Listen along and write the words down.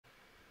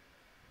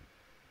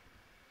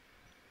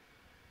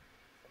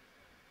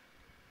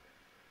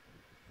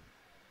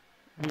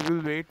we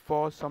will wait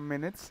for some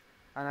minutes,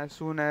 and as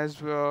soon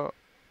as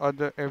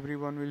other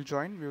everyone will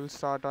join, we will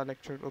start our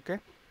lecture. Okay.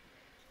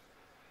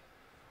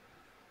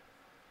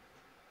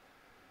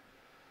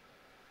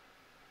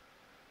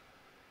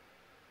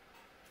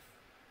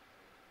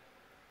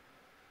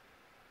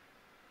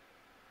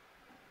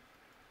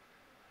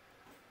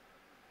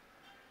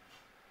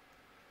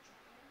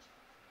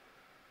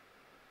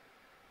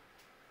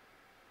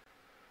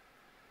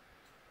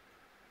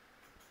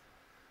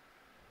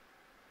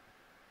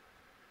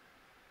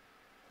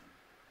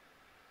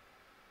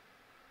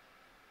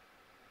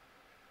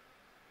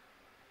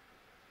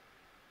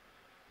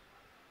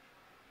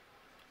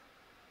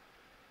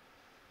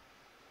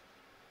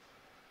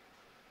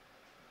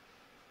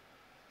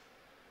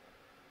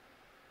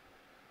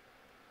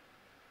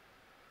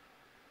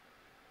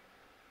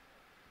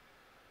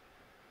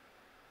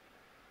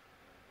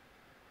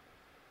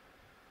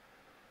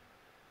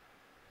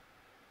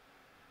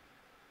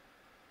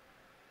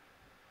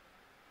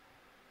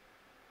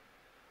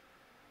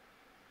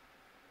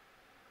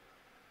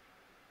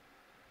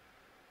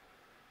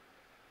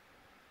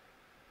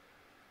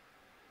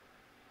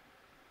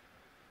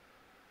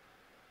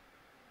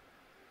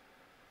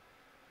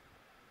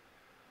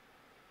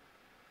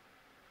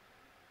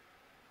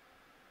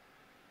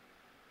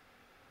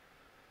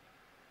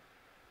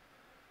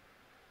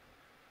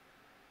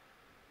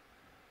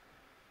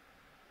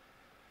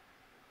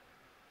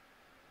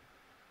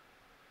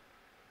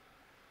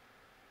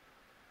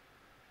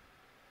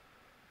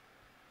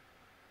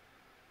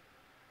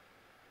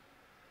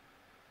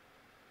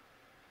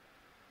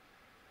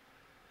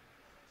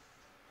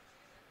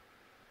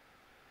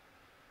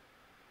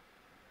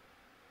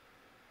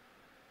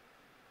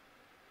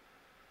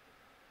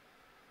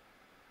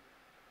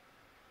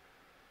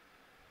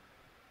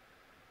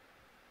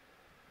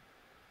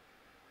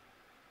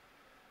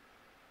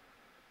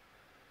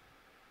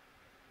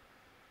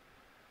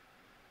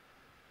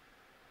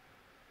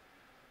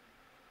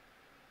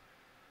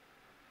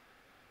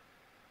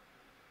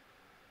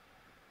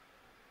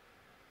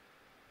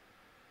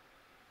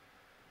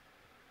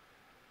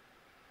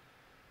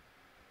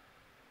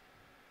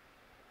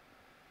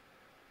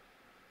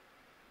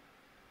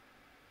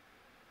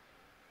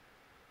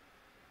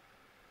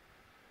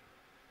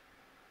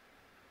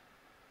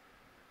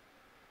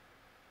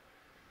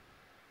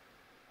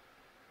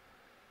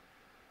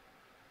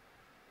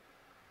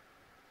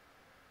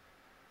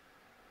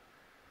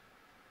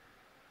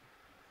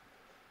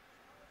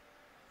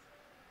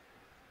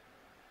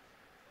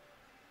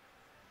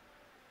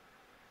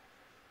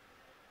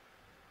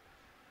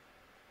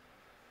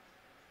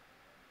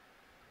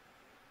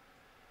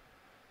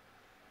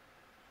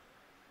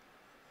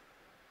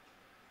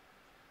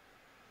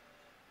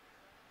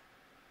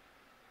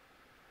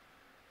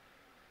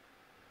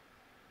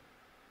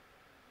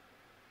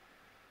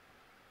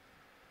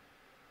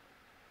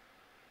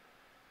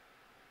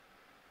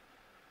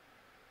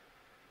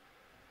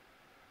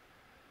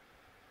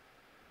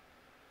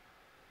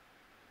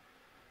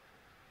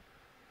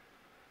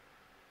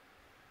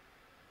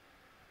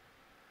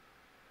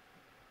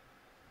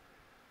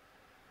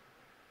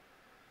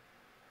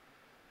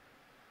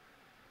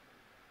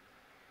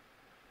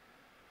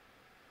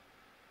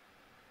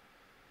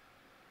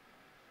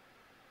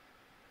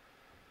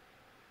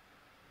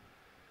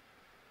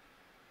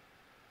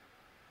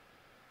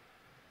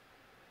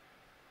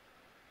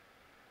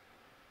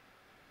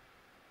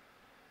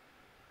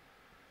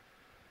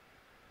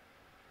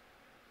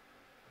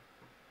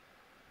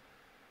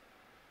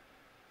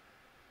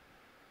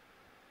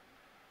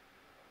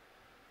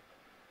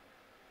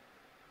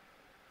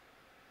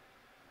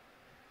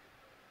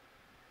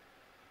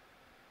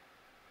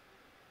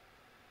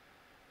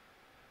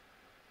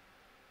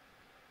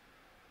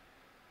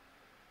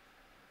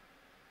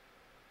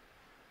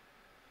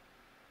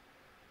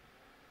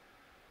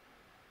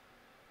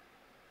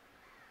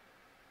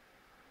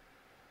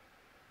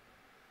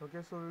 Okay,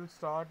 so we'll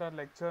start our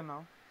lecture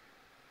now.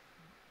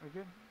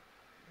 Okay.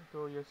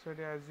 So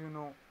yesterday, as you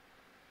know,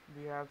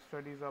 we have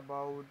studies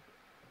about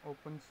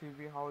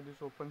opencv, how this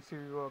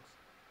opencv works.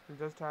 We'll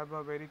just have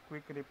a very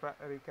quick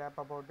recap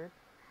about it,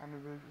 and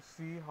we will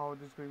see how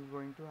this is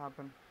going to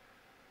happen.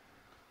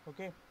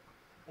 Okay.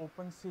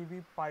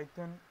 opencv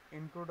python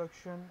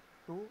introduction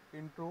to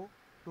intro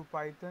to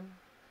python,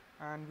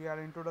 and we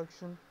are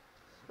introduction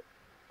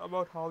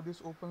about how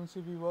this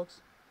opencv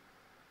works.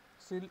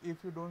 Still, if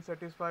you don't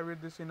satisfy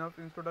with this enough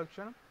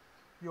introduction,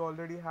 you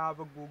already have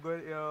a google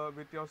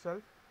with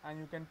yourself, and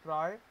you can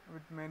try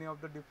with many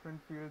of the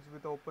different fields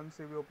with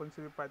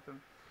opencv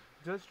python.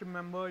 Just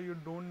remember, you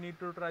don't need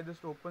to try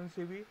just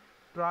opencv.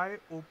 Try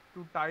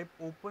to type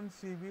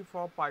opencv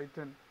for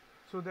python,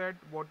 so that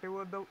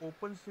whatever the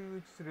opencv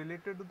which is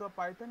related to the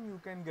python you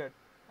can get,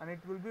 and it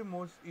will be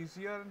most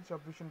easier and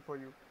sufficient for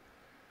you.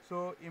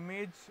 So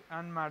image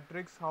and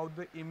matrix, how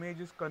the image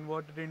is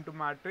converted into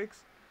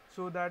matrix,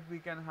 so that we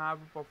can have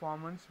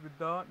performance with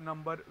the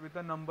number, with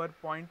a number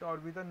point, or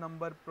with a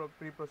number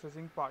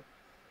pre-processing part.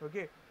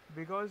 Okay,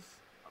 because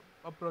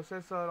a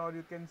processor, or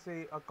you can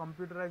say a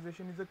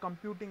computerization, is a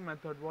computing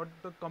method. What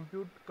the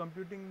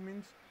computing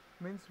means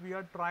we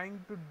are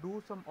trying to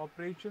do some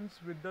operations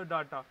with the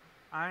data,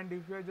 and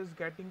if we are just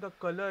getting the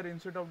color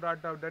instead of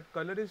data, that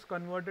color is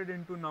converted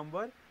into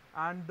number,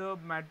 and the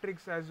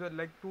matrix as well,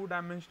 like two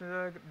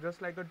dimensional,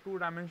 just like a two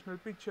dimensional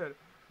picture,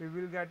 we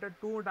will get a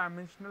two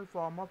dimensional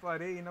form of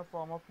array in a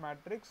form of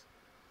matrix.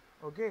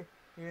 Okay,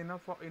 in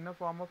a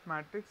form of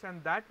matrix,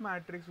 and that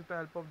matrix, with the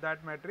help of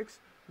that matrix,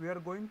 we are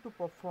going to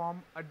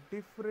perform a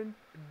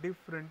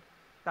different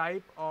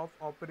type of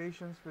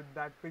operations with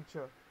that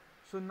picture.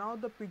 So now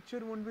the picture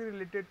won't be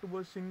related to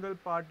a single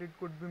part, it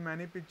could be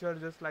many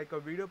pictures, just like a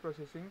video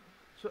processing.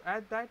 So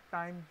at that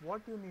time,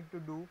 what you need to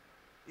do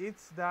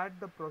is that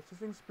the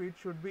processing speed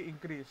should be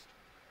increased.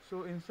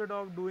 So instead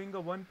of doing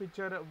a one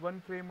picture,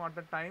 one frame at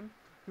a time,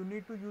 you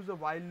need to use a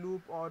while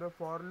loop or a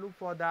for loop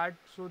for that,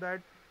 so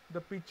that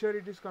the picture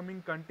it is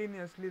coming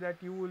continuously, that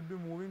you will be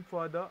moving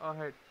further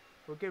ahead.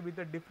 Okay, with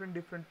a different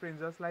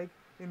frames, just like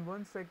in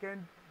 1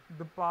 second,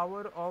 the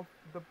power of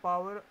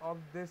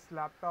this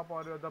laptop,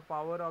 or the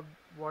power of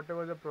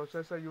whatever the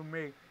processor you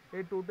make,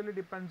 it totally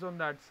depends on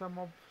that. Some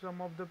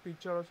of the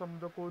picture or some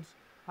of the codes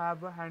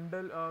have a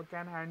handle,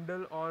 can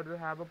handle or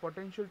have a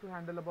potential to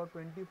handle about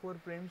 24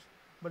 frames,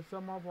 but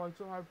some of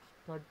also have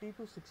 30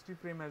 to 60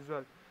 frame as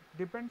well.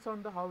 Depends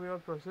on the how your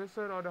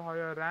processor or how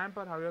your RAM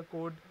or how your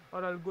code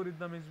or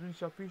algorithm is been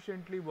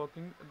sufficiently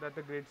working at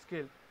a great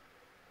scale.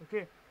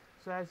 Okay,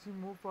 so as you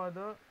move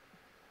further,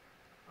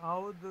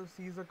 how the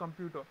sees a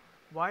computer,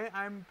 why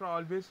I'm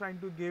always trying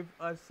to give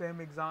a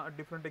a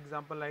different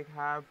example, like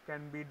have,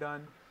 can be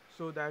done,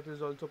 so that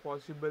is also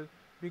possible,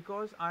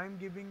 because I'm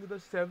giving you the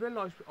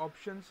several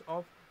options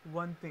of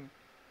one thing.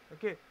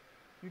 Okay,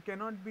 you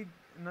cannot be,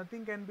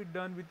 nothing can be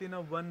done within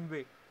a one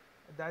way.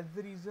 That's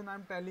the reason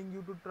I'm telling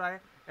you to try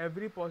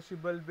every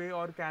possible way,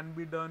 or can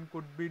be done,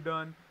 could be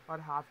done, or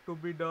have to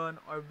be done,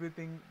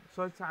 everything,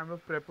 such kind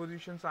of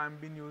prepositions I'm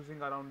been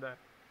using around that.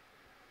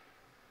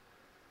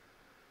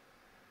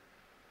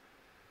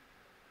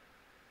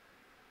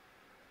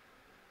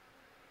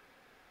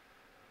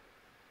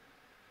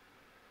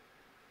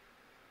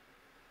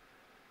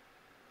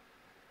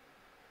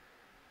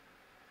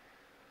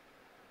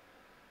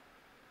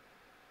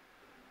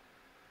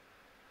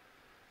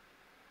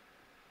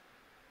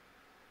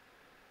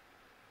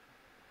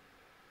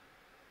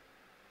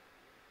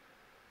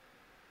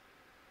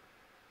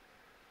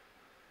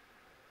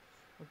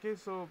 Okay,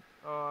 so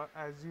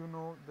as you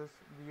know, this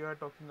we are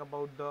talking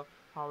about the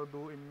how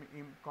do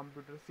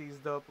computer sees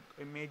the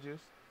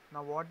images.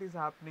 Now, what is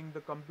happening?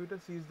 The computer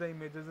sees the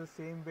images the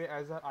same way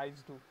as our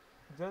eyes do.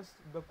 Just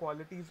the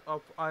qualities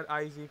of our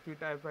eyes.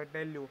 If I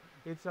tell you,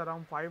 it's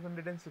around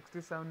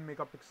 567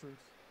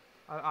 megapixels.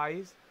 Our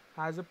eyes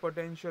has a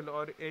potential,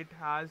 or it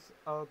has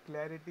a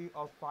clarity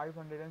of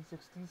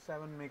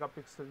 567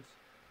 megapixels,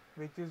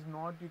 which is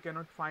not, you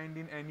cannot find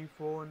in any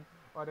phone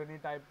or any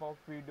type of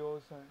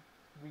videos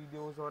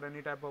or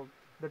any type of,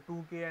 the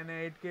 2K and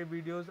 8K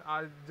videos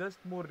are just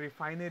more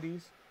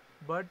refineries,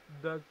 but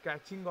the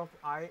catching of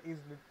eye is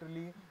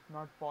literally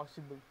not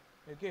possible.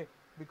 Okay,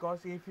 because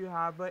if you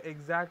have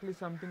exactly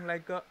something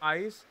like a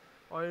eyes,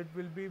 or it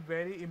will be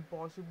very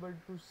impossible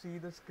to see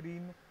the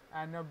screen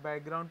and a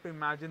background to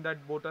imagine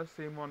that both are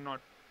same or not.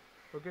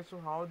 Okay,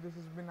 so how this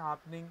has been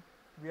happening,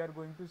 we are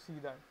going to see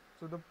that.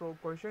 So the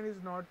question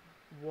is not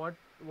what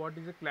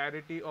is the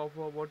clarity of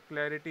what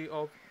clarity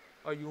of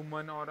a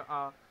human or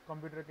a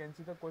computer can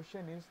see. The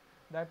question is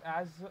that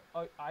as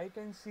I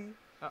can see,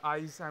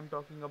 eyes I'm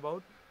talking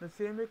about, the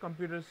same way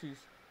computer sees,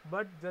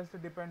 but just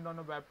depend on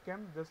a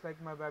webcam. Just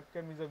like my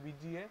webcam is a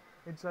VGA,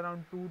 it's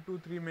around 2 to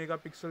 3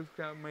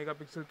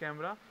 megapixel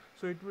camera,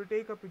 so it will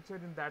take a picture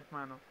in that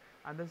manner.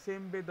 And the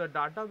same way the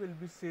data will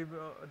be saved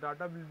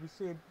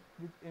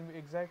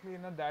exactly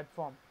in that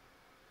form.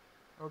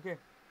 Okay,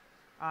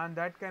 and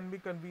that can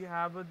be we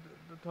have the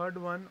third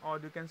one, or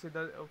you can say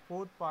the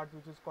fourth part,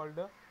 which is called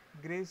the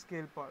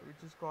grayscale part,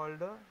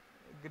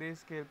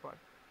 grayscale part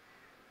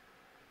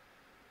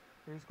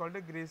which is called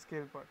a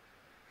grayscale part.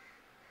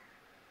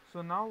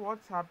 So now what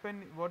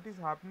is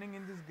happening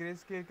in this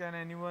grayscale? Can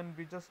anyone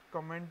be just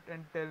comment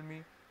and tell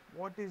me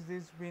what is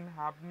this been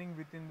happening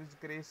within this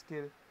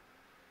grayscale?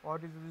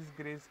 What is this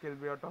grayscale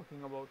we are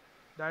talking about?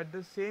 That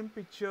the same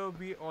picture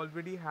we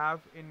already have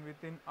in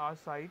within our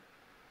site,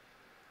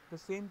 the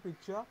same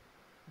picture,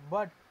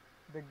 but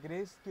the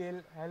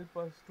grayscale help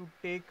us to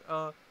take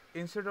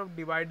instead of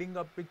dividing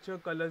a picture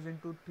colors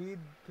into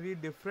three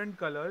different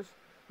colors,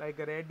 like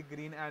red,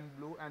 green and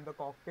blue, and the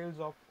cocktails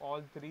of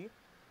all three,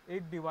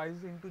 it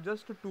divides into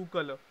just two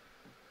color.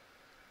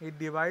 It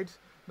divides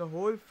the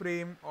whole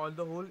frame or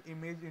the whole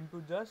image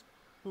into just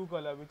two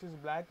color, which is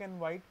black and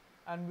white,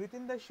 and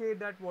within the shade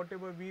that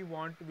whatever we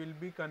want will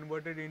be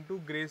converted into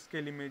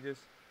grayscale images.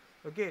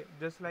 Okay,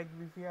 just like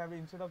if we have,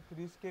 instead of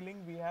three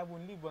scaling, we have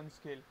only one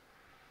scale.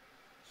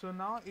 So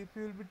now if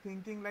you will be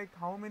thinking like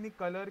how many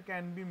color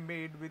can be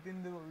made with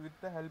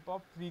the help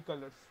of three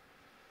colors,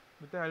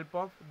 with the help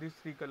of this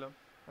three color.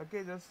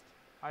 Okay, just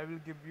I will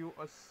give you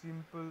a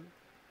simple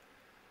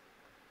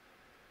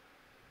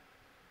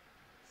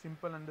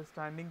simple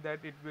understanding that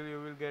you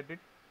will get it.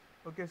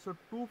 Okay, so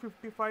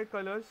 255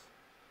 colors,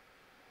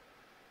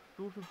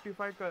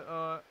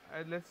 255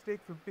 let's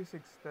take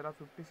 56. There are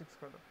 56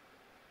 colors.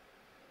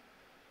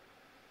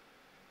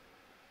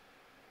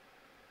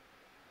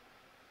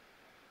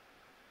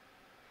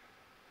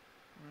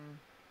 mm.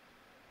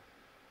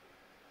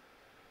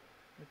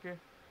 Okay,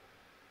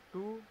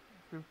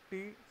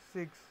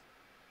 256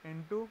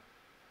 into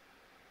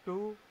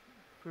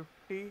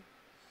 250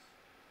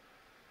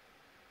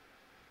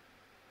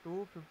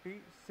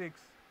 256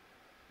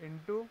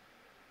 into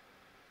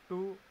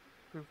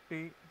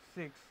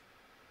 256,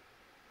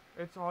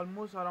 it's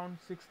almost around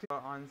 60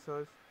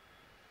 answers.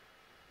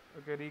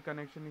 Okay,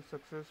 reconnection is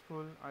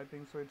successful, I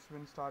think so, it's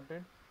been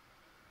started.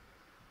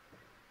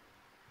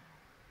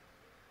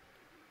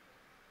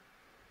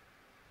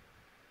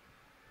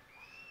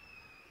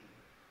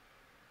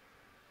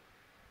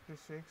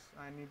 Six,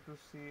 I need to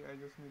see, I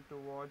just need to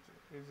watch,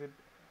 is it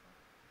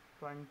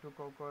trying to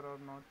conquer or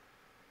not.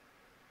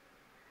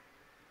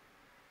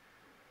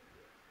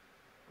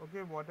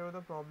 Okay, whatever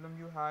the problem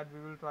you had, we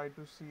will try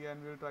to see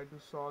and we will try to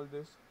solve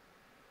this.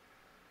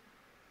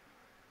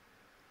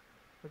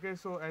 Okay,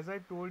 so as I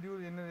told you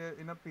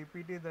in a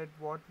PPT that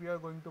what we are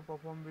going to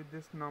perform with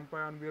this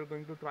NumPy, and we are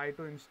going to try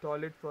to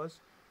install it first.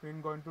 We are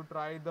going to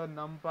try the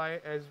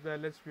NumPy as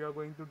well as we are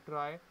going to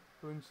try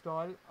to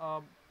install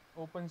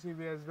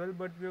OpenCV as well,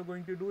 but we are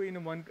going to do in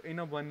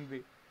a one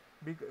way.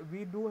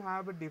 We do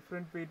have a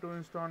different way to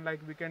install, like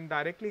we can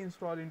directly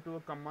install into a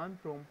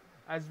command prompt,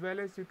 as well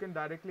as you can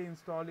directly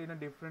install in a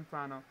different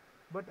manner.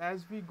 But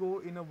as we go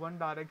in a one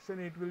direction,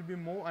 it will be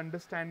more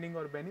understanding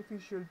or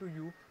beneficial to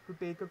you to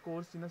take a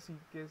course in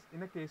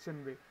a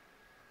Cation way.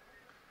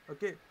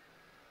 Okay,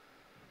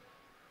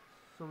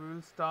 so we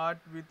will start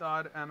with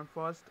our and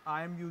first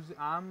I'm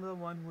the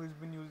one who has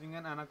been using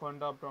an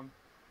Anaconda prompt.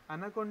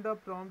 Anaconda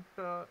prompt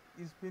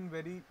is been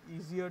very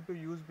easier to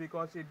use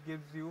because it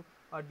gives you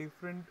a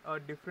different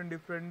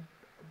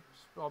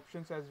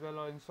options as well,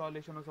 or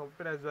installation of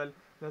software as well,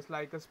 just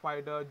like a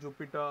Spider,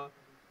 Jupyter,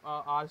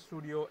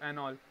 RStudio and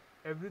all.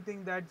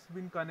 Everything that's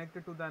been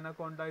connected to the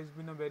Anaconda has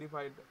been a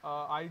verified.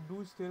 I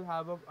do still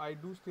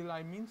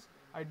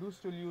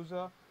use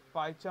a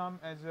PyCharm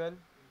as well.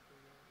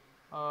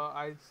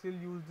 I still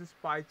use this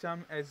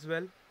PyCharm as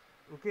well.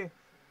 Okay,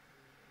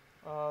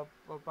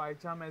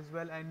 PyCharm as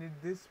well, and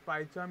this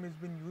PyCharm has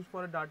been used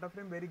for a data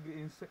frame very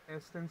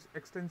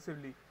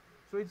extensively.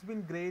 So it's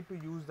been great to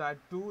use that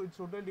too. It's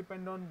totally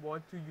depend on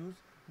what you use.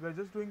 We are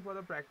just doing for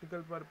the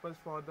practical purpose,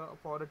 for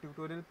a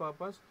tutorial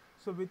purpose.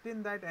 So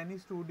within that, any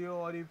studio,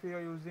 or if you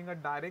are using a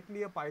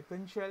directly a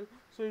Python shell,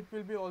 so it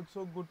will be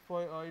also good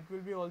for. It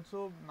will be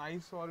also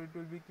nice, or it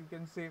will be, you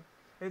can say,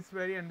 it's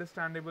very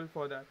understandable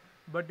for that.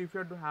 But if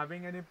you're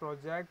having any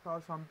project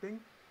or something,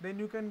 then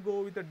you can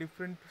go with a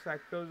different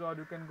sectors, or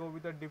you can go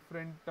with a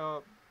different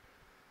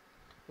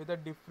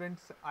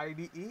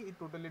IDE. It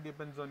totally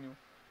depends on you.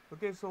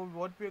 Okay, so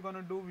what we are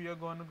gonna do, we are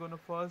gonna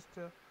first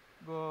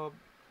go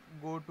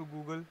to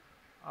Google,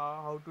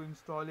 how to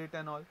install it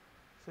and all.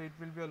 So it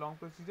will be a long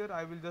procedure.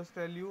 I will just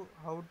tell you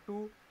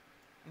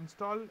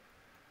install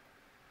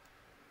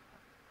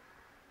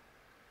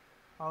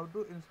how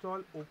to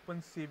install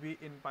OpenCV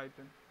in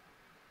Python.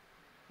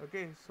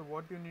 Okay, so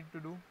what you need to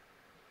do,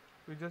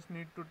 we just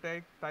need to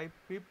type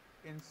pip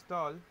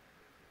install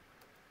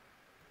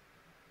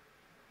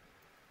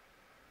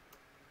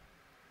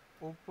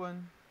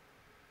open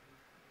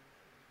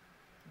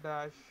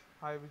dash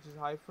which is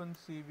hyphen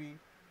cv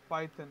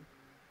Python.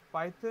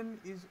 Python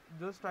is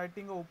just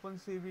writing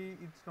OpenCV.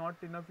 It's not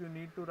enough. You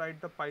need to write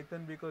the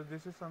Python, because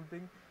this is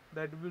something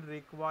that will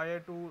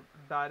require to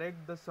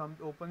direct the some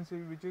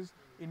OpenCV which is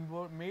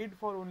made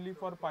for only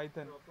for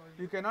Python.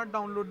 You cannot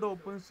download the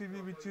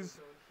OpenCV which is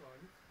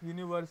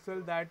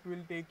universal, that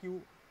will take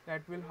you,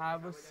 that will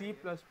have a C++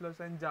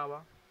 and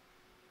Java.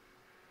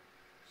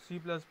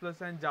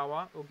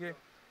 Okay,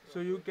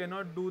 so you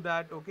cannot do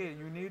that. Okay,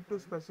 you need to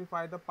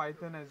specify the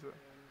Python as well.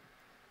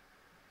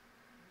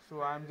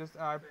 So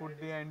I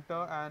put the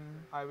enter and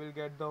I will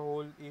get the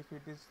whole, if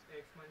it is,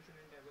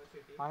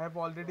 I have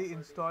already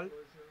installed,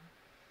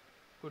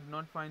 could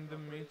not find the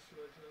image.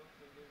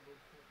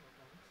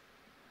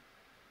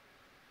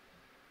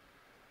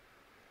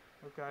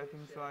 Okay, I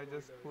think so. I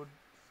just put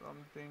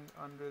something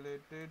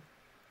unrelated.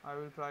 I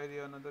will try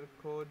the another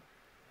code.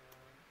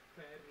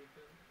 Fair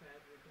return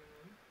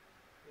on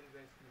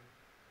investment.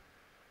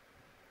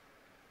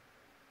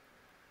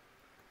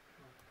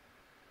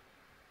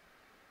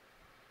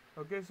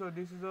 Okay, so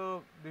this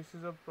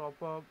is a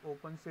proper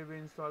OpenCV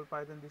install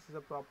Python. This is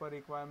a proper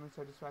requirement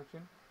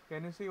satisfaction.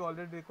 Can you see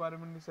already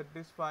requirement is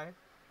satisfied?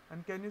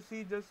 And can you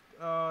see, just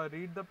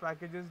read the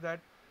packages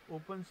that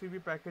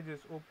OpenCV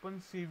packages,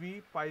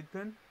 OpenCV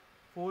Python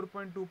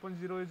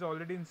 4.2.0 is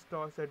already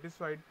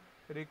satisfied.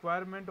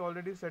 Requirement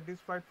already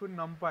satisfied for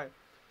NumPy.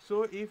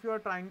 So if you are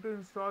trying to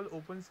install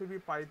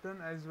OpenCV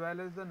Python, as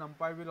well as the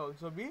NumPy will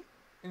also be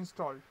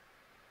installed.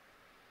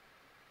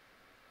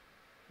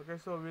 Okay,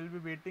 so we'll be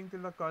waiting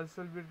till the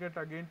cursor will get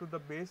again to the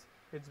base.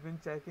 it's been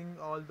checking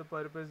all the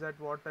purpose that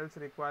what else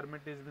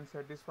requirement is been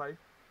satisfied.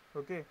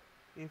 Okay,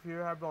 if you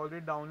have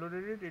already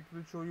downloaded it, it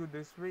will show you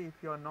this way. If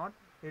you are not,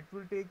 it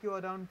will take you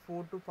around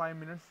 4 to 5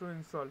 minutes to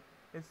install.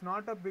 It's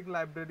not a big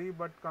library,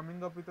 but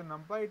coming up with a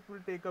numpy, it will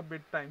take a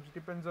bit time. It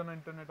depends on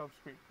internet of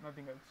speed,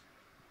 nothing else.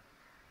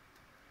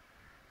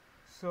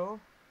 So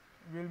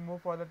we'll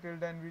move further. Till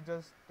then we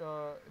just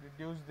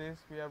reduce this.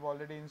 We have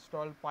already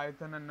installed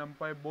Python and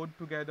NumPy both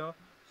together,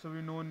 so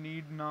we no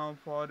need now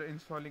for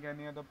installing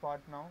any other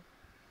part now.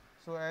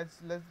 So as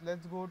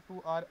let's go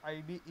to our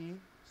IDE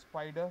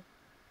Spider.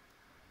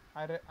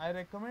 I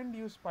recommend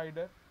you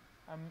Spider.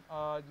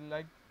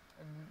 Like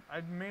I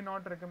may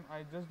not recommend.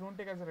 I just don't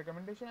take as a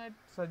recommendation. I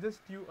suggest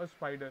you a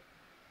Spider,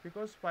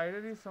 because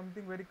Spider is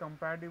something very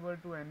compatible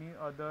to any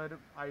other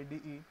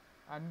IDE,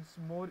 and it's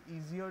more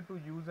easier to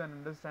use and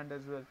understand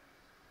as well.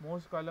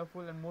 Most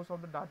colorful, and most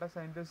of the data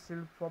scientists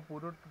still for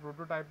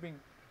prototyping,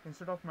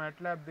 instead of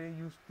MATLAB they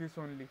use this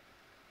only.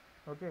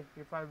 Okay,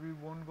 if we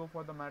won't go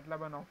for the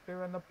MATLAB and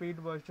Octave and the paid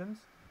versions,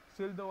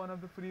 still the one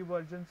of the free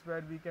versions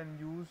where we can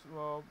use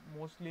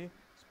mostly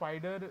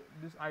Spider,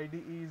 this IDE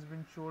is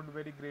been showed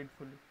very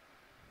gratefully.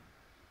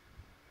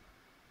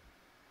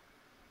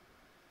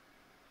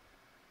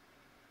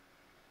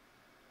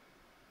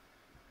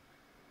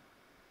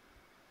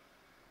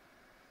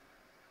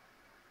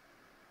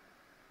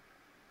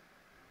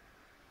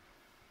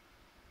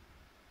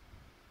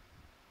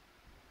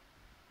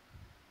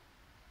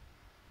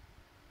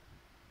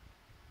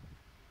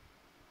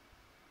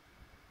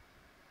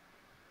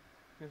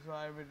 Okay, so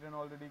I have written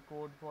already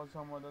code for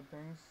some other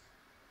things,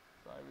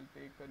 so I will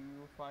take a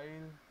new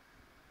file.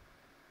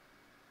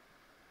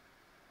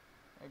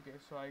 Okay,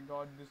 so I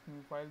got this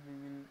new file. We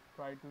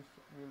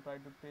will try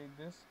to take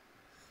this.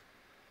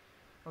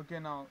 Okay,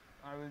 now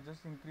I will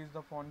just increase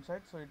the font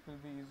size so it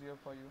will be easier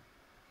for you.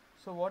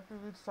 So what we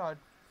will start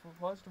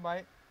first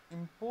by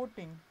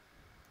importing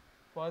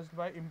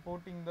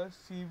the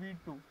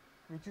CV2,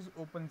 which is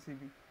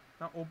opencv.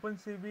 Now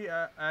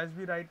opencv, as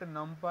we write a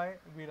numpy,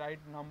 we write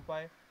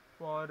numpy.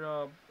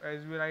 For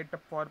as we write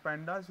for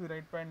pandas, we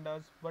write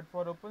pandas, but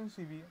for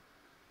opencv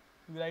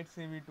we write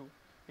cv2.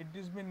 It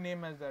is been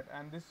named as that,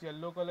 and this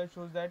yellow color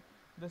shows that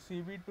the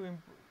cv2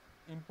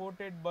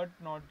 imported but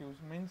not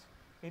used, means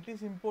it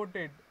is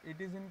imported,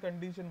 it is in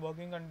condition,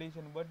 working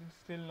condition, but it's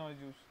still not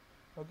used.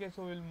 Okay,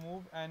 so we'll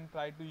move and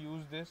try to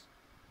use this.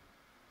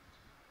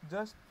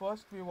 Just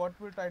first, what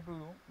we'll try to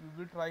do, we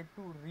will try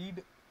to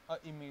read a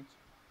image.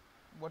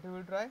 What we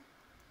will try,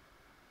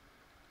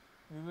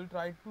 we will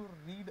try to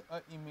read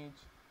a image.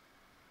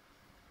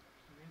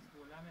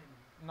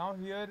 Now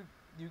here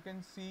you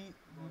can see,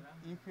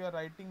 if you are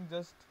writing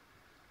just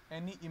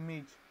any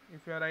image,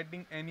 if you are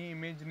writing any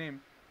image name,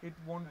 it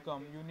won't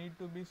come. You need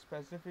to be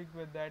specific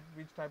with that,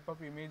 which type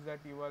of image that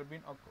you are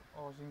been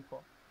asking for.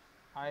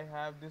 I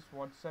have this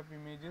WhatsApp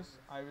images.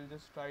 I will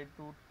just try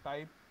to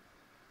type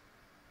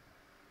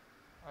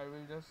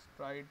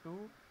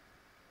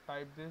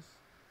this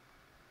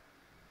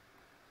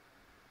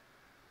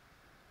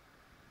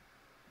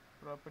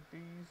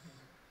properties.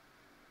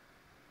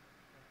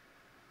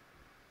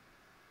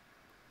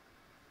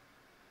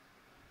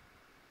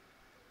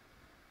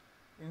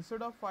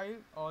 Instead of file,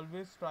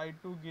 always try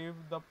to give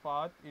the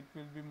path. It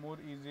will be more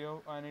easier,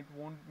 and it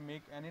won't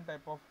make any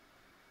type of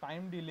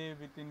time delay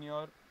within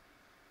your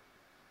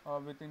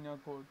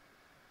code.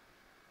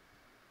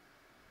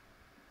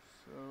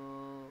 So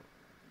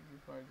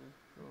if I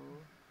just go,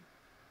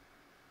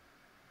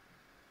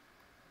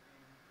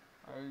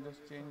 I will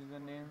just change the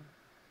name.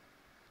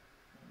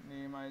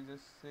 I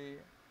just say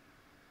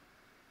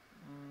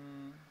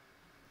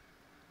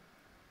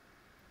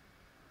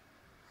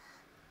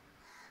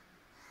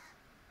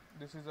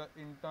this is a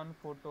intern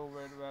photo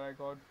where I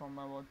got from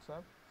my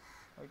WhatsApp.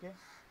 Okay,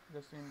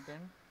 just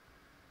intern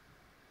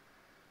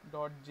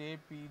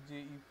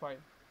 .jpg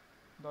file.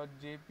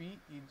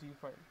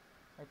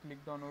 I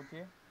clicked on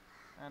OK,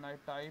 and I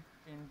type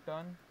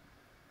intern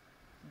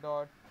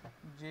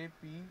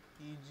 .jpeg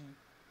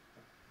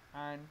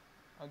and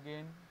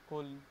again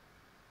colon.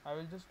 I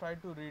will just try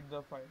to read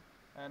the file,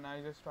 and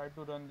I just try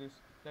to run this.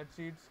 Let's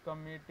see it's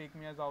take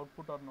me as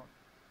output or not.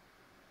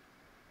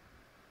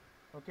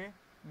 Okay,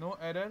 no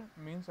error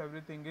means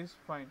everything is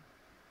fine.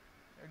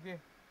 Okay,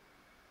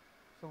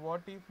 so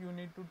what if you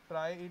need to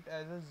try it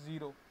as a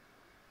 0,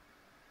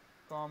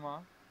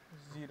 comma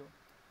 0,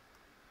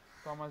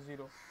 comma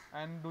 0?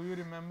 And do you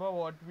remember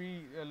what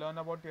we learned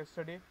about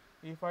yesterday?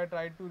 If I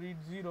try to read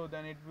 0,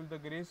 then it will the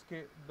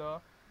grayscale, the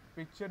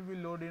picture will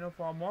load in a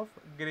form of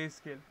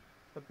grayscale.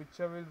 The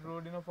picture will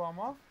load in a form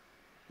of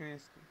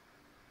grayscale.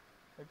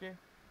 Okay,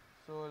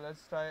 so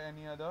let's try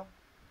any other.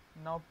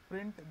 Now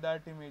print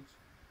that image.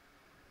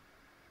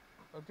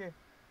 Okay,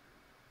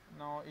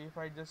 now if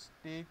I just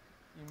take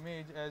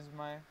image as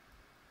my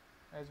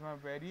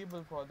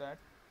variable for that.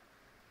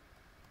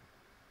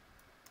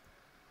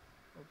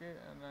 Okay,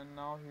 and then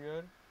now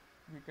here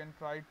we can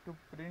try to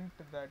print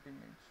that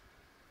image.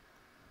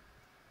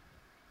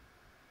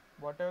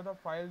 Whatever the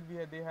file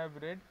they have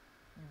read,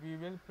 we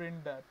will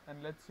print that,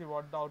 and let's see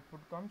what the output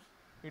comes.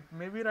 It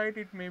may be right,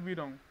 it may be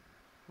wrong,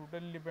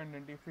 totally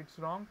dependent. If it's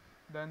wrong,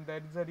 then there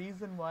is a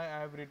reason why I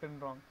have written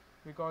wrong,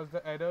 because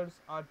the errors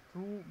are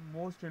true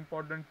most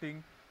important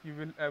thing you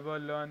will ever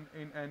learn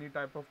in any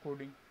type of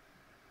coding.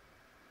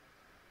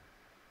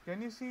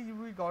 Can you see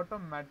we got a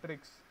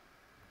matrix?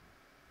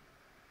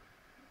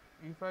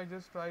 If I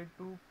just try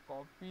to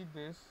copy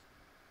this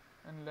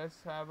and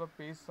let's have a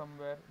paste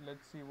somewhere,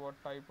 let's see what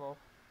type of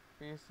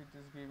paste it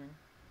is giving,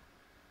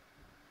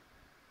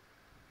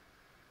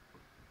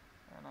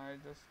 and I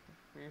just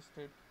paste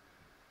it.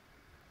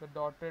 The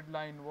dotted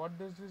line, what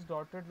does this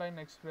dotted line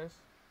express?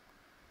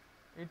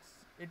 It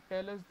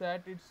tells us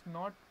that it's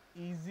not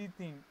easy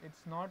thing,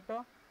 it's not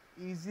a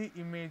easy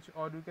image,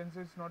 or you can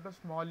say it's not a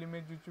small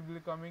image which will be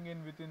coming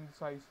in within the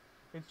size.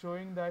 It's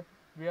showing that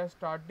we are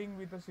starting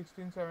with a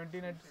 16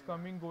 17, it's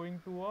coming going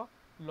to a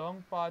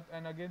long path,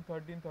 and again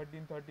 13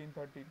 13 13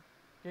 13.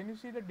 Can you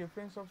see the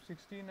difference of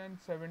 16 and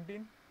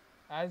 17?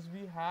 As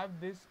we have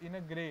this in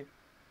a gray,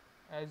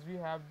 as we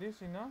have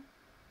this in a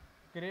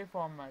gray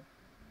format,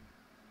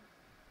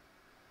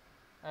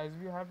 as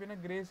we have in a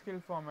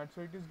grayscale format,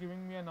 so it is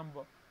giving me a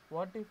number.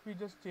 What if we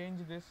just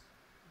change this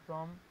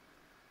from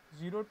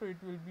 0 to it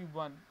will be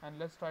 1, and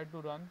let's try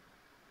to run.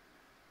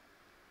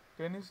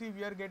 Can you see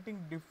we are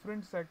getting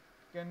different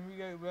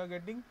we are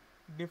getting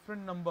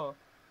different number,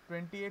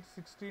 28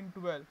 16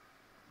 12,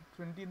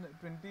 20,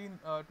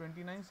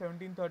 29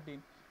 17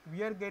 13.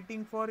 We are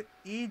getting for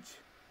each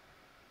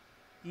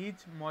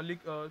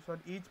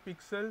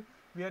pixel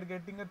we are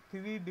getting a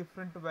 3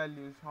 different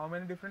values. How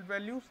many different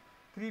values?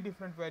 3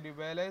 different values.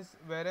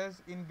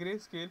 Whereas in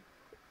grayscale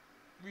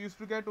we used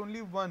to get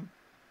only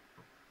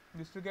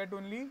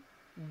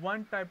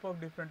one type of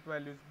different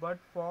values. But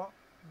for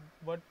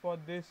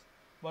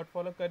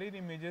the career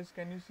images,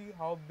 can you see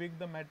how big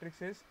the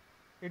matrix is?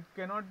 It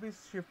cannot be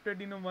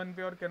shifted in a one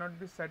way, or cannot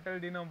be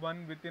settled in a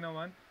one within a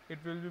one.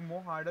 It will be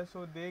more harder,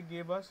 so they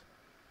gave us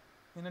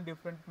in a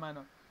different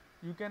manner.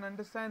 You can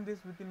understand this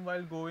within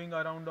while going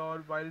around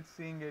or while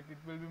seeing it. It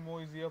will be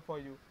more easier for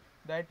you,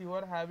 that you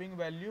are having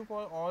value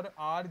for all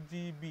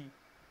RGB,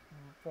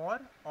 for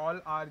all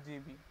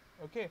RGB.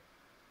 Okay,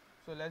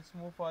 so let's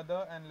move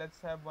further and let's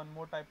have one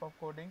more type of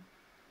coding.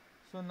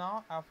 So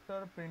now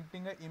after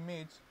printing an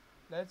image,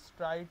 let's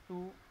try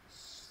to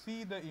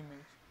see the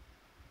image,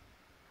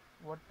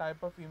 what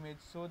type of image,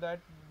 so that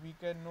we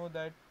can know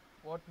that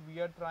what we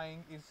are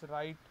trying is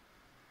right.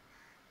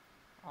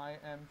 I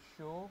am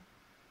sure.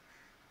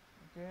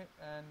 Okay,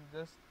 and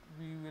just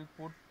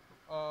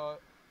uh,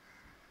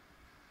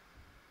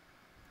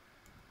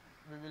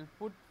 we will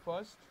put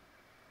first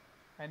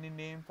any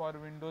name for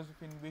windows,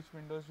 in which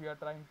windows we are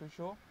trying to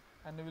show,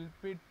 and we will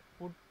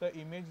put the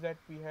image that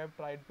we have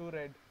tried to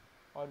read,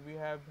 or we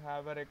have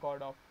a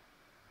record of.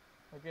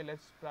 Okay,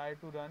 let's try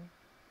to run,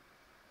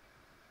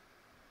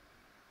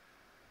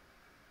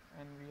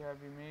 and we have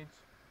image.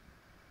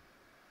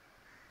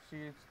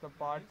 See, it's the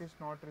part is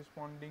not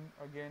responding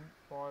again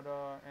for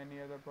any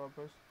other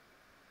purpose.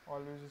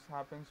 Always this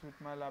happens with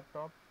my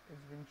laptop.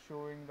 It's been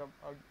showing the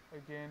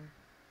again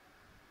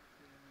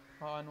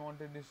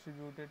unwanted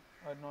distributed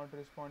are not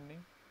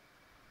responding.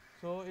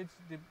 So it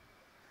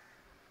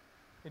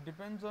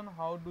depends on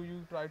how do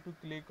you try to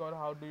click, or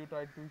how do you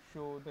try to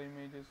show the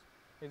images.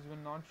 It's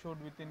been not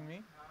showed within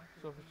me,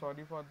 so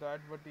sorry for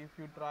that. But if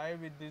you try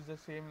with this the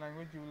same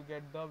language, you will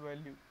get the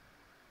value.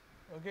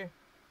 Okay,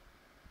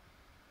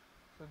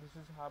 so this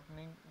is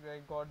happening.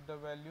 I got the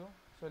value.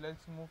 So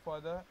let's move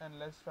further and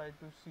let's try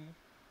to see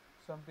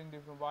something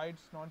different. Why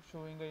it's not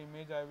showing the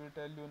image, I will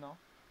tell you now.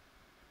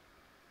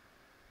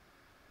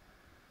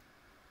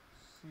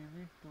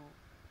 CV2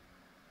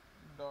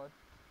 dot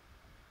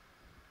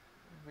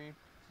wait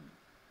key.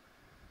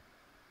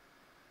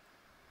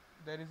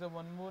 There is a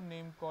one more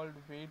name called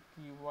wait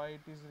key. Why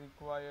it is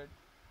required?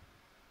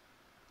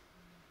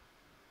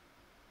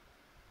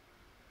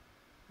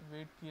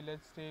 Wait key,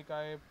 let's take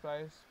I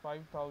price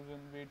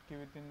 5000 wait key.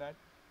 Within that,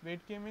 wait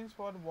key means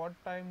for what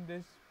time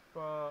this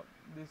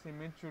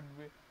image should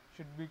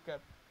be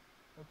kept.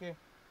 Okay,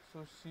 so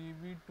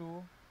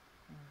CV2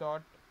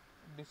 dot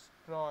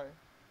destroy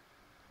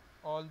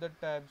all the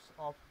tabs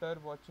after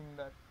watching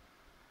that.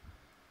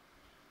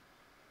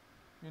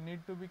 You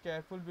need to be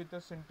careful with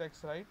the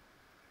syntax, right?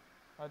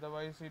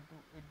 Otherwise it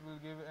will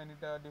give any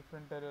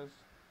different errors.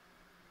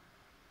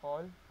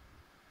 All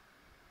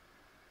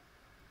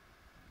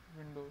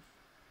windows,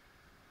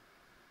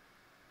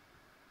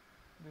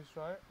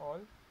 destroy all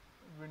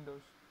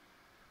windows,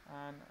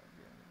 and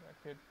again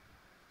bracket.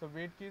 The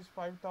wait key is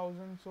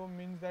 5000, so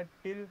means that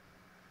till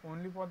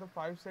only for the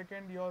 5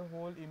 second your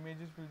whole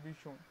images will be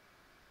shown.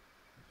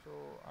 So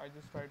I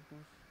just tried to.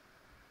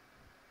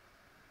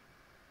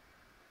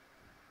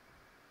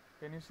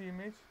 Can you see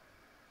image?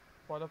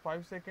 For the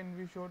 5 second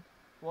we showed.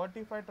 What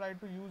if I try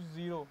to use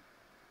 0?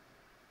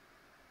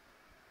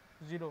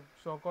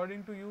 So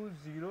according to you,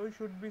 0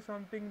 should be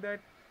something that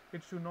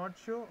it should not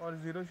show, or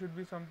 0 should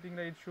be something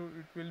that it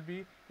will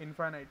be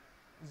infinite.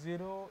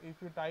 0,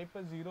 if you type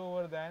a 0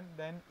 over then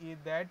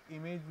that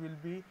image will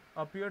be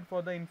appeared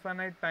for the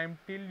infinite time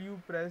till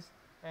you press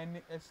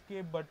an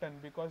escape button,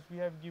 because we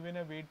have given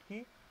a wait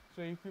key.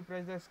 So if you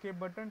press the escape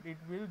button, it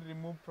will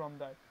remove from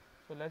that.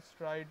 So let's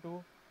try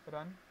to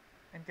run.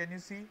 And can you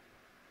see,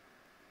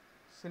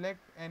 select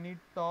any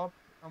top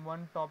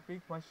one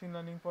topic, machine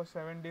learning for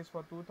 7 days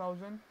for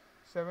 2000,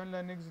 7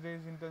 learning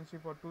days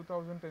internship for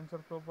 2000,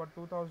 TensorFlow for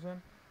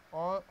 2000,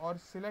 or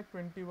select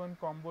 21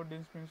 combo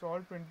days, means all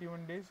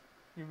 21 days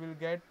you will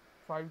get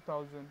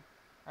 5000.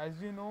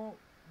 As you know,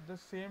 the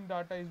same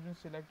data is been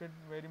selected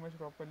very much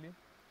properly,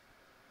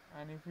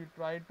 and if you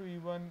try to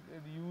even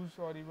use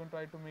or even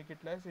try to make it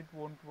less, it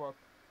won't work.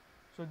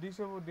 So this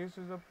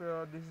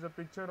is a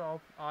picture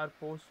of our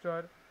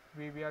poster.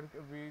 We are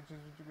which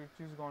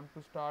is going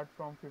to start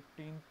from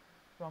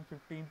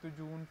 15th to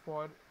June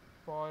for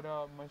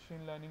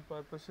machine learning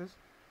purposes.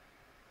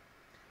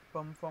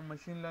 From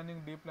machine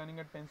learning, deep learning,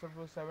 and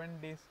TensorFlow, 7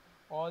 days,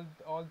 all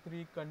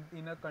three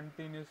in a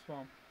continuous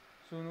form.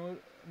 So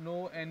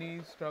no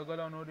any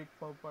struggle or no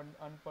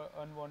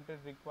unwanted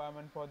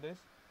requirement for this.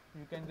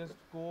 You can just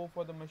go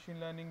for the machine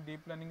learning,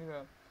 deep learning.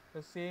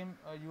 The same,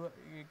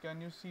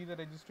 can you see the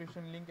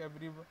registration link?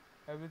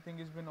 Everything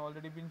has been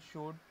already been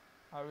showed.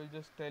 I will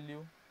just tell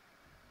you.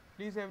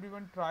 Please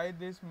everyone try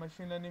this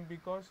machine learning,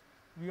 because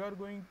we are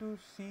going to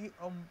see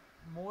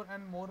more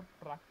and more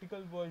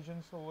practical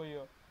versions over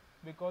here,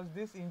 because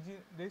this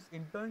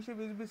internship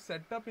will be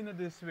set up in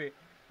this way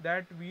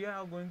that we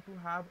are going to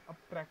have a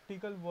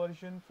practical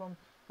version. From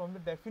the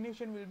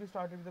definition will be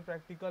started with the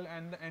practical,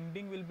 and the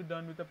ending will be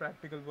done with the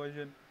practical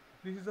version.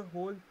 This is a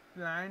whole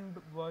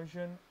planned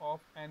version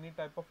of any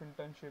type of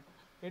internship.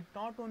 It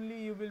not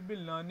only you will be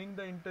learning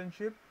the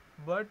internship,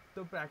 but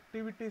the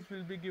activities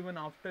will be given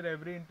after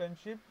every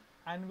internship,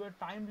 and with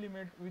time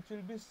limit which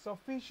will be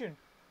sufficient,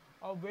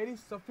 a very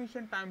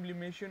sufficient time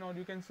limitation, or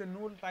you can say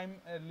no time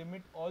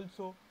limit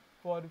also.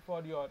 For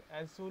your,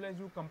 as soon as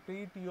you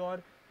complete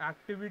your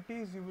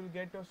activities, you will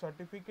get your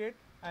certificate,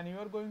 and you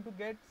are going to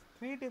get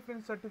 3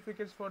 different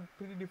certificates for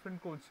 3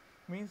 different codes.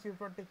 Means if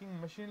you are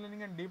taking machine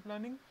learning and deep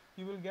learning,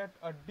 you will get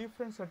a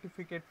different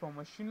certificate for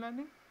machine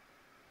learning,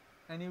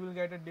 and you will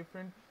get a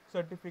different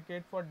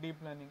certificate for deep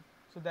learning.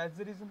 So that's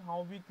the reason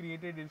how we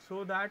created it,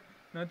 so that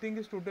nothing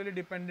is totally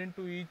dependent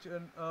to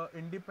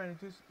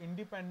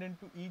independent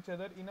to each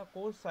other in a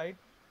course site.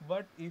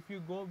 But if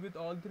you go with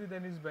all three,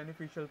 then it's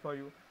beneficial for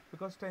you,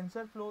 because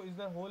TensorFlow is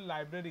the whole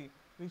library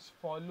which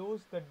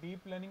follows the deep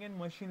learning and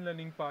machine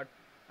learning part,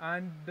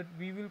 and that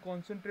we will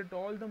concentrate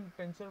all the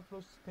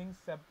TensorFlow things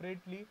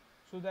separately,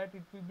 so that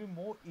it will be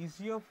more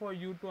easier for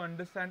you to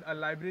understand a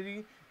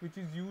library which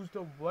is used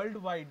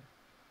worldwide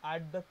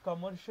at the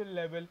commercial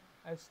level.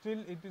 As still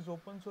it is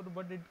open source,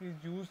 but it is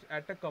used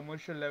at a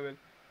commercial level.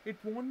 It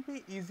won't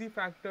be easy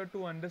factor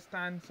to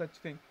understand such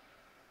thing.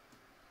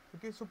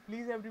 Okay, so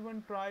please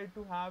everyone try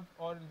to have,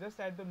 or just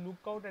at the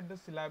lookout at the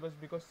syllabus,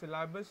 because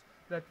syllabus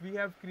that we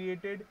have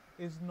created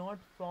is not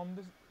from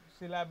the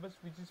syllabus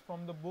which is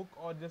from the book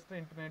or just the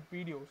internet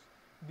videos.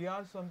 They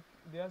are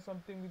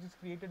something which is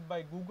created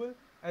by Google,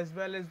 as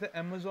well as the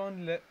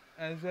Amazon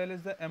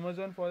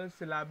for the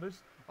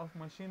syllabus of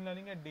machine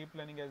learning and deep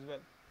learning as well.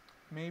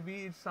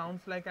 Maybe it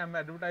sounds like I'm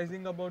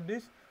advertising about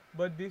this,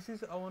 but this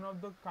is one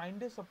of the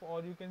kindest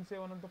or you can say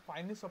one of the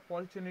finest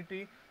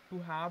opportunity to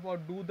have or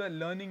do the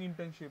learning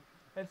internship.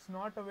 It's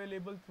not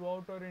available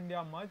throughout our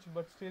India much,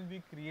 but still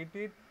we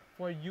created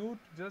for you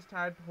just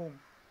at home.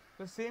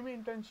 The same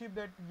internship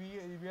that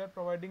we are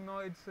providing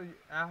now,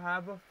 I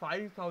have a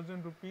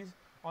 5,000 rupees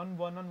on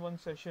one-on-one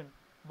session,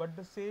 but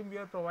the same we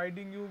are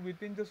providing you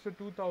within just a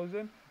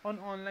 2,000 on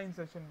online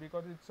session,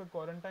 because it's a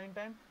quarantine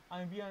time,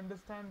 and we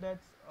understand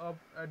that's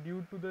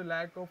due to the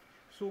lack of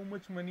so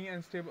much money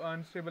and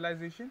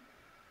stabilization.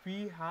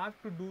 We have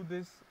to do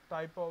this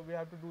type of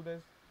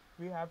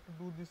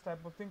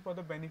thing for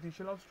the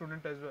beneficial of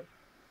student as well.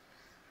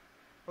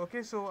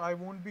 Okay, so I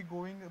won't be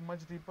going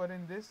much deeper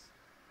in this.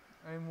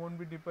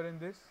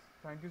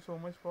 Thank you so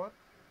much for.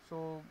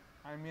 So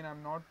I'm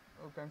not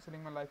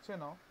cancelling my lecture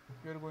now.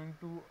 We are going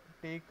to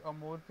take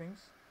more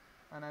things,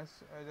 and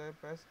as I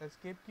press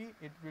escape key,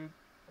 it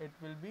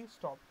will be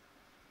stopped.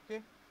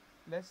 Okay,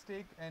 let's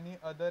take any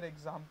other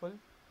example.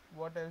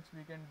 What else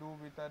we can do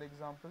with our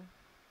example?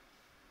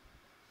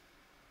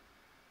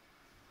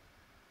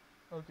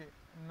 Okay,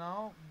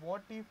 now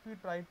what if we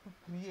try to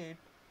create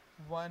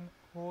one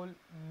whole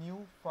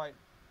new file?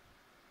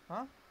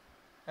 Huh?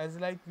 As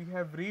like we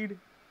have read,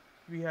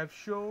 we have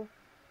show.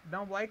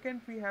 Now why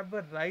can't we have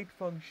a write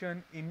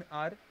function in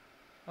our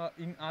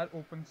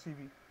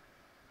opencv?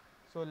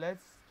 So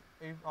let's,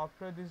 if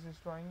after this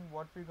destroying,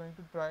 what we're going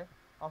to try,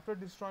 after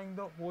destroying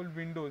the whole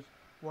windows,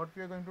 what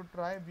we are going to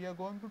try, we are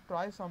going to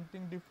try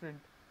something different.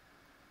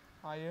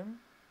 I am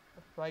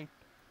right.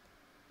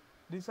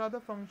 These are the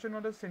function or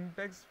the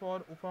syntax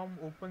from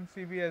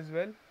opencv as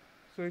well.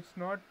 So it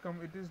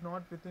is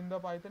not within the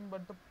Python,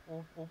 but the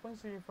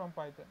opencv from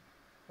Python.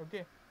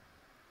 Okay,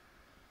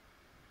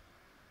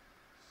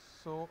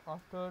 so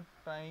after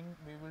trying,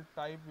 we will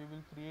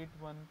create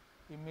one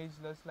image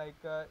just like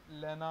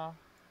Lena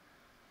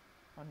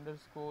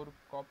underscore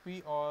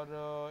copy,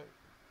 or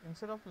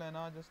instead of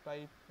Lena just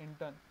type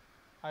intern.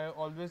 I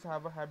always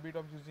have a habit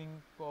of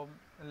using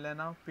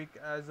Lena Pick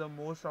as a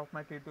most of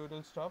my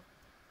tutorial stuff,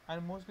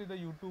 and mostly the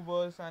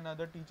YouTubers and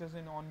other teachers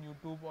in on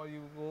YouTube, or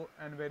you go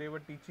and wherever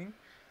teaching,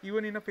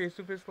 even in a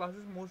face-to-face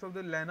classes, most of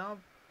the Lena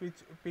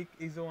Pick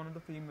is one of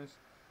the famous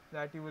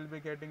that you will be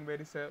getting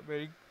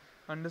very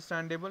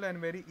understandable and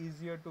very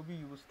easier to be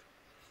used.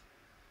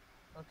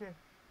 Okay,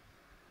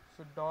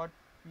 so dot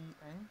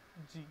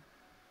png,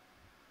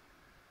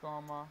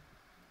 comma,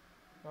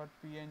 dot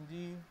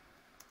png,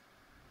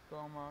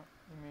 comma,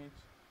 image.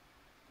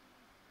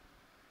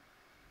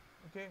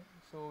 Okay,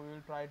 so we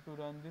will try to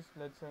run this.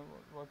 Let's see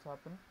what's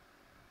happened.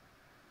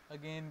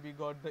 Again we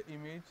got the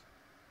image,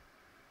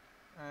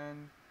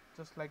 and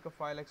just like a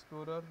file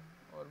explorer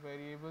or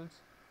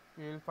variables,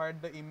 we will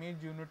find the image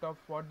unit of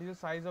what is the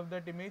size of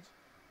that image,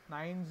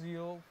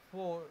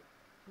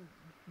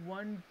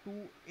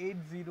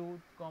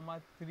 9041280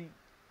 comma 3.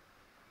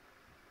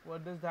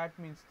 What does that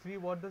means? 3,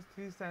 what does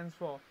 3 stands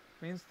for?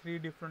 Means 3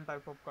 different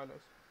type of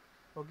colors.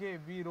 Okay,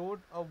 we wrote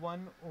a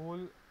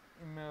whole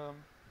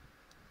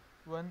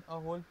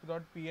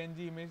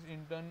 .png image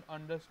intern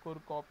underscore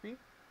copy.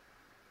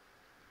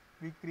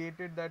 We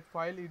created that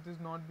file. It is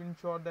not been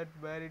sure that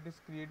where it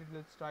is created.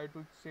 Let's try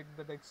to check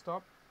the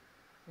desktop.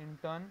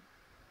 Intern.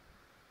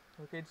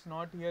 Okay, it's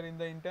not here in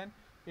the intern.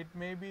 It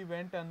may be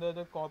went under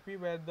the copy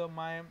where the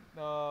my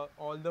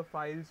all the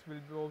files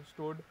will be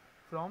stored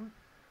from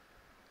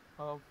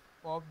of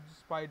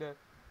spider.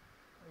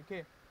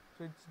 Okay,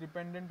 so it's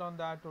dependent on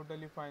that.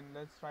 Totally fine.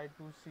 Let's try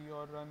to see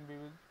or run. We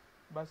will,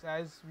 but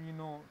as we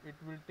know, it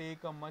will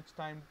take a much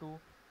time to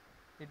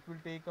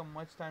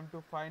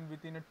find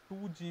within a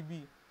 2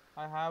 GB.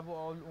 I have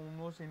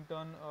almost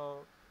intern.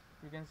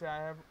 You can say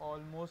I have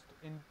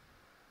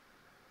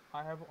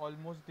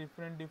almost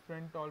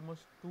different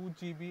almost 2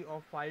 GB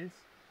of files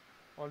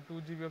or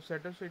 2 GB of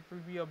setup. So it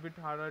will be a bit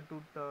harder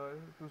to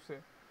say.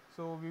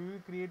 So we will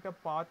create a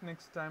path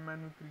next time,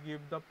 and we will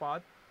give the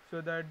path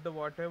so that the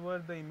whatever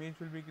the image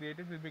will be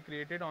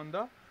created on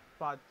the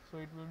path. So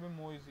it will be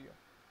more easier.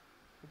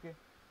 Okay.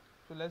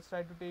 So let's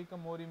try to take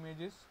more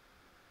images,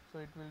 so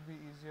it will be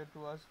easier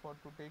to us for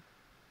to take.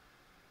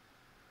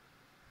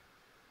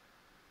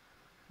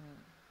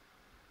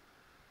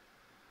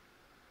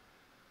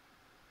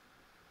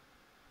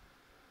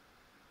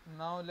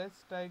 Now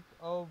let's take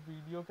a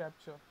video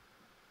capture.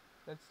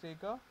 Let's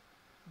take a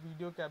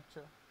video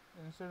capture.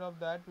 Instead of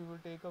that, we will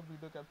take a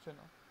video capture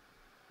now.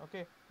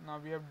 Okay, now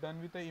we have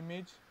done with the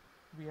image.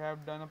 We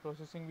have done a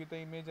processing with the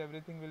image.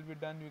 Everything will be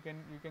done. You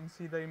can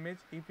see the image.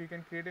 If you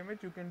can create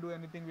image, you can do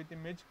anything with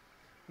image.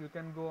 You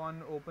can go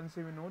on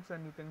opencv notes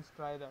and you can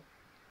try that.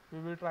 We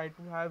will try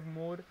to have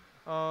more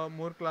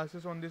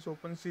classes on this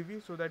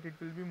opencv, so that it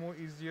will be more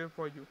easier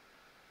for you.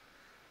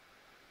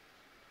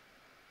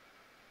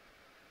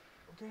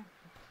 Okay.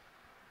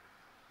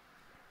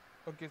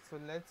 Okay, so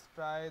let's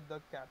try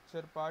the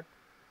capture part.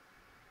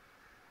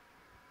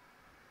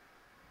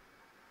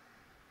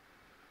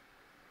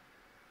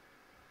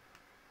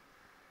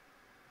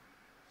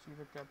 See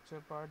the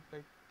capture part,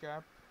 like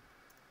cap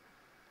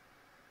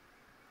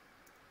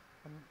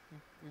and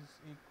it is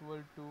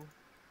equal to,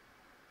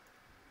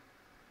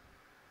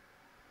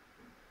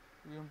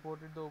 we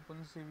imported the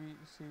opencv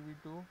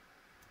cv2,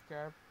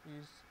 cap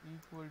is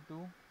equal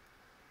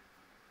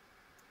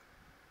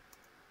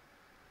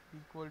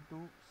to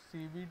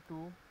cv2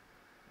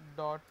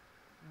 dot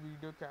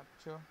video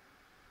capture.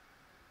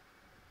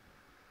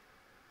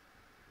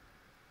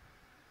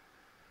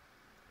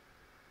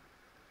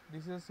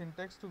 This is a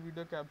syntax to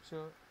video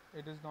capture.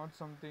 It is not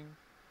something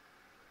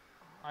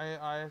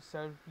I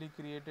selfly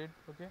created.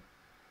 Okay,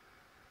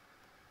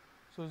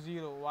 so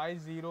 0, why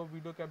 0?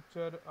 Video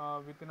capture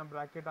within a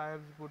bracket I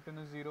have put in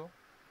a 0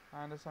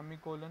 and a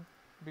semicolon,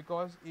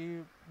 because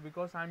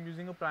I'm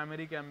using a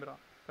primary camera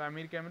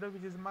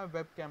which is my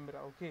web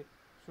camera. Okay,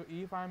 so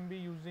if I'm be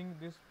using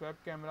this web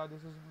camera, this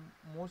is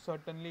most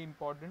certainly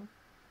important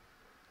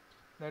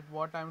that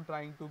what I'm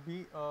trying to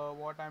be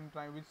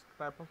which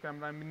type of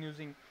camera I'm been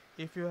using.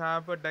 If you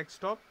have a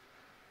desktop,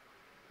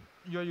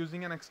 you're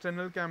using an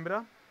external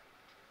camera,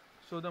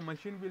 so the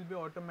machine will be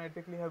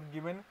automatically have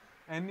given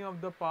any of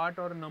the part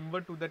or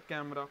number to that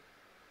camera.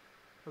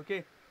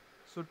 Okay,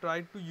 so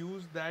try to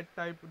use that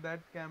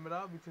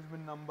camera which has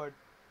been numbered.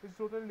 It's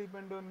totally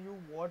depend on you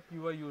what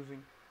you are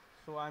using.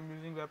 So I'm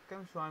using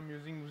webcam, so I'm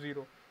using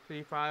 0. So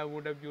if I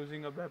would have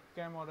using a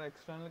webcam or an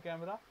external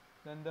camera,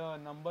 then the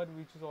number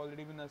which is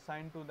already been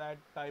assigned to that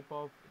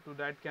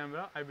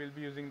camera, I will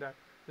be using that.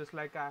 Just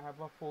like I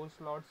have a 4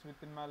 slots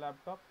within my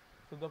laptop,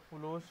 so the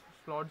 4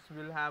 slots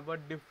will have a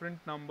different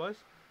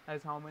numbers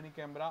as how many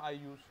camera I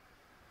use.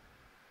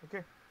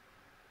 Okay,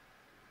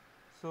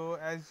 so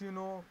as you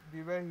know,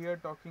 we were here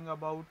talking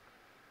about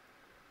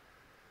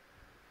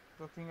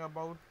the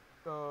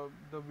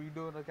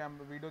video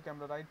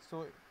camera, right?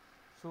 So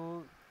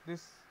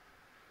this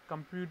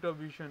computer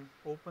vision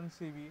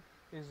opencv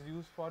is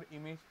used for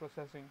image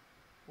processing,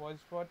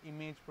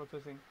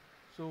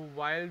 so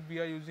while we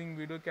are using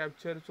video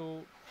capture,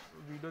 so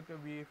if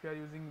we are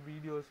using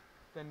videos,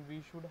 then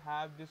we should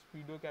have this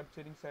video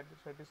capturing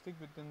statistic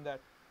within that.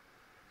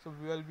 So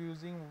we will be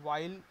using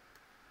while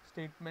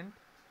statement.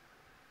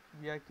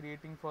 We are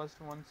creating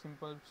first one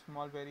simple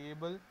small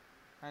variable,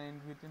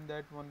 and within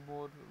that one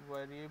more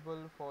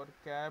variable for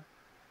cap,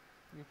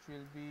 which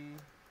will be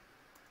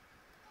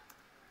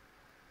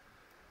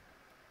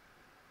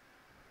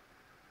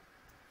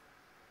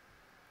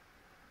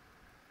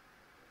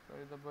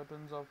sorry, the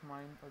buttons of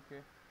mine.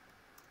 Okay,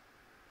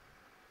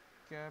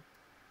 cap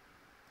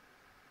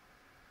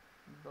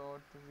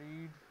dot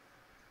read.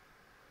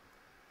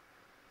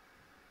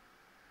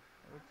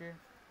 Okay,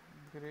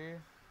 gray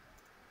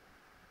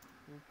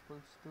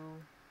equals to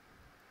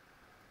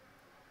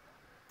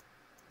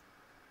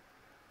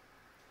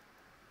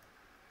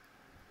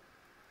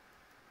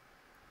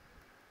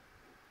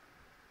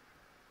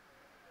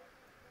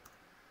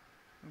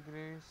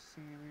gray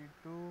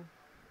cv2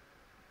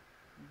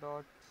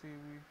 dot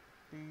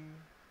cvt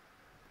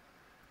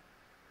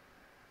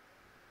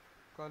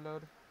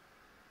color.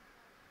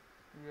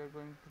 We are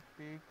going to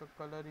take a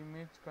color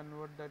image,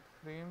 convert that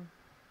frame.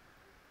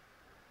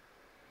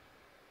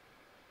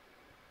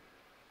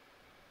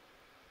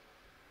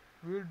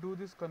 We will do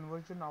this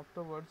conversion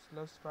afterwards.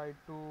 Let's try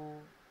to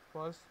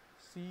first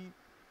see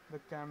the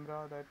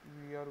camera that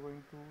we are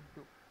going to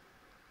do.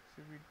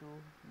 cv2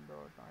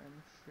 dot I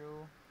am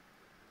show.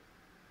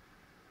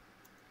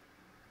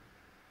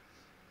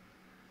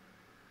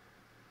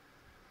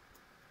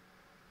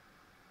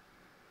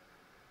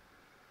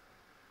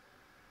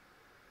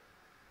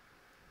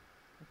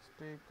 Let's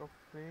take a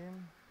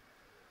frame.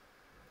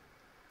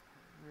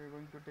 We are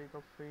going to take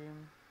a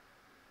frame.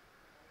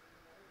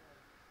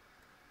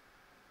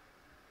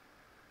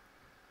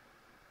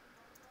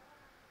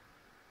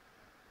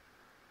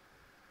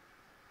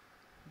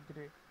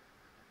 Gray.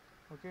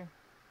 Okay,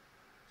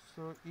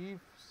 so if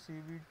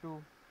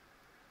cv2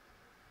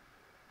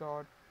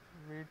 dot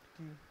weight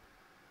key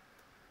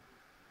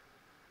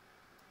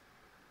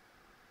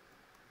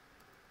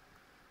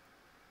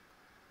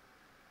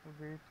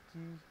weight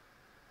key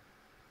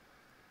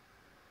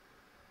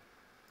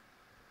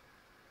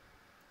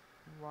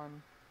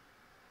 1,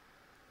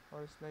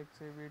 or it's like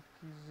say weight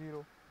key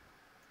 0,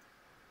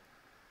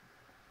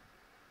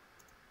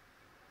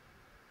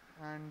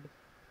 and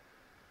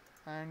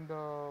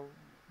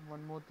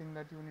one more thing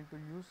that you need to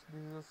use,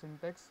 this is a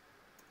syntax.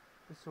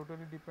 It's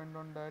totally depend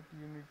on that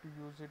you need to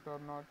use it or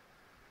not.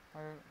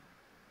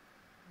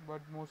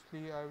 But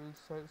mostly I will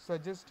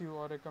suggest you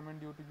or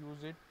recommend you to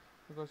use it,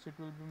 because it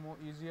will be more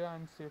easier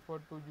and safer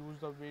to use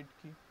the weight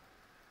key.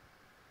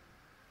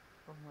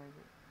 Oh my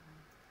god.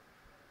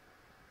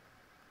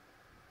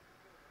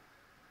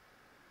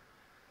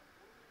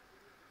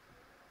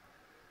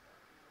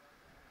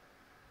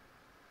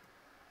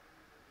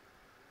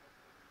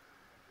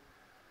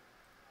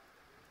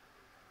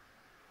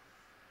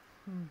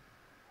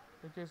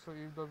 Okay, so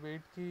if the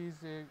weight key is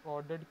a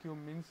ordered queue,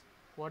 means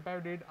what I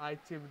did, I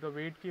checked the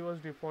weight key was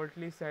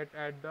defaultly set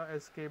at the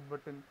escape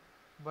button.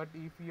 But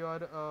if you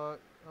are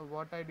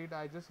what I did,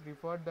 I just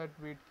referred that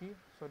weight key.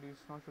 Sorry,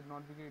 it's not should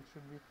not be, it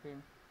should be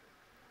frame.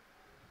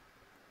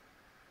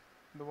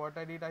 What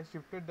I did, I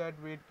shifted that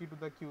weight key to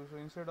the queue. So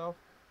instead of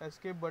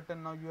escape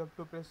button, now you have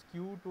to press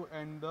Q to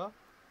end the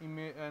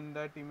image and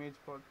that image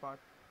part.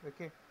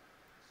 Okay,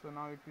 so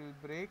now it will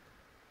break.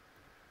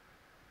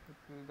 It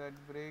will that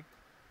break,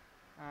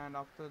 and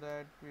after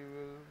that we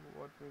will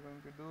what we're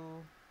going to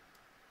do.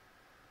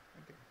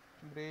 Okay,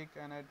 break,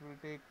 and it will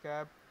take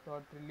cap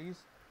dot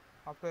release.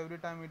 After every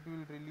time it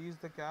will release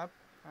the cap,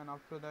 and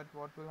after that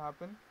what will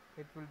happen?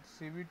 It will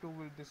cv2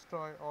 will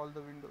destroy all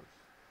the windows.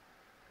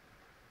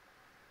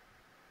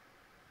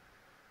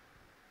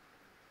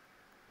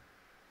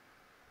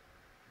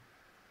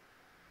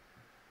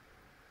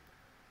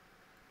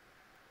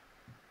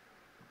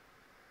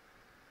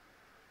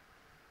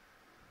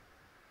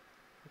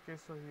 Okay,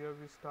 so here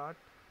we start.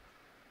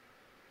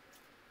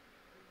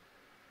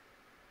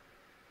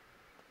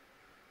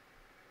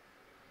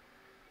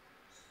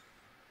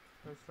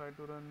 Let's try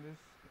to run this.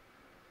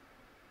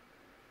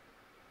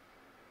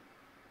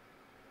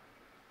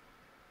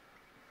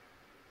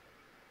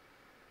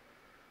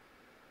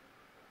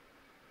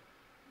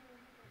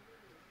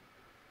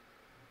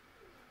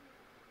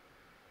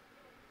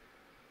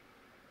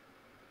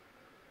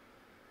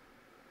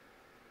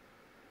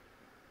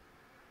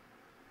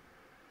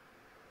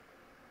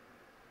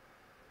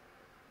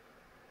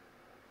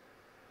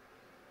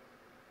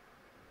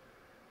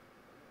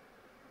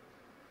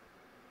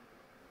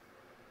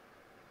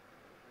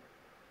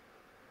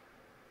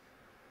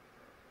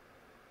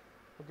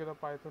 Okay, the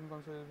python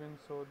console has been,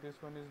 so this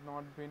one is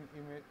not been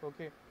image.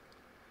 Okay,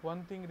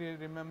 one thing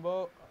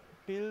remember,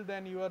 till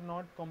then you are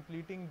not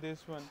completing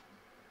this one.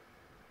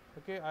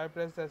 Okay, I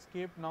pressed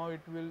escape. Now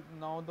it will,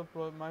 now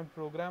the my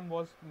program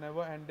was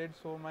never ended,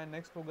 so my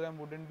next program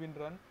wouldn't been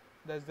run.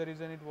 That's the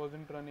reason it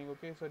wasn't running.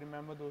 Okay, so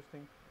remember those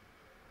things.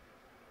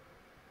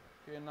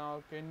 Okay,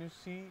 now can you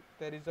see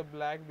there is a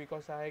black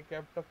because I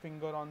kept a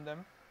finger on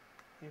them.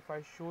 If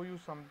I show you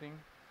something,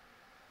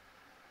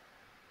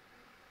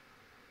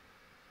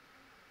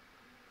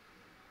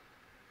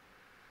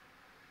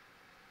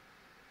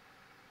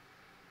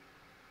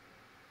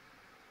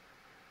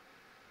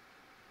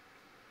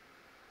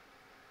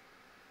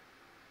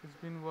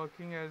 been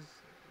working as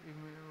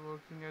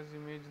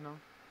image now.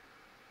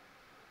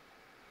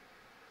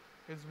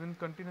 It's been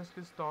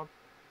continuously stopped.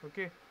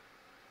 Okay,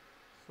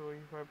 so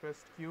if I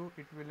press Q,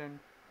 it will end.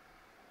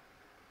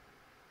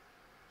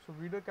 So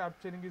video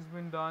capturing has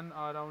been done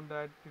around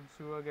that. If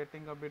you are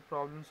getting a bit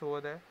problems over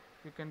there,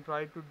 you can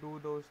try to do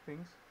those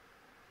things.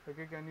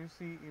 Okay, can you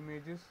see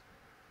images?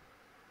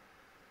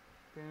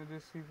 Can you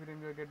just see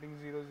frame? You are getting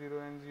 0 0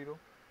 and 0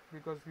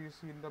 because we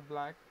see in the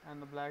black,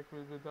 and the black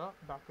will be the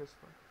darkest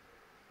one.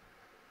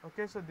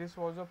 Okay, so this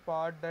was a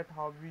part that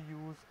how we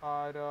use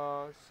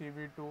our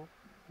CV2.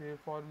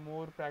 For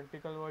more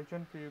practical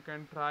version, you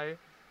can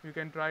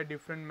try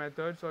different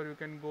methods, or you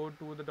can go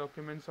to the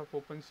documents of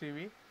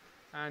opencv,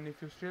 and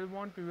if you still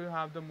want, we will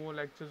have the more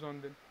lectures on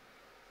them.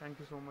 Thank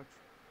you so much.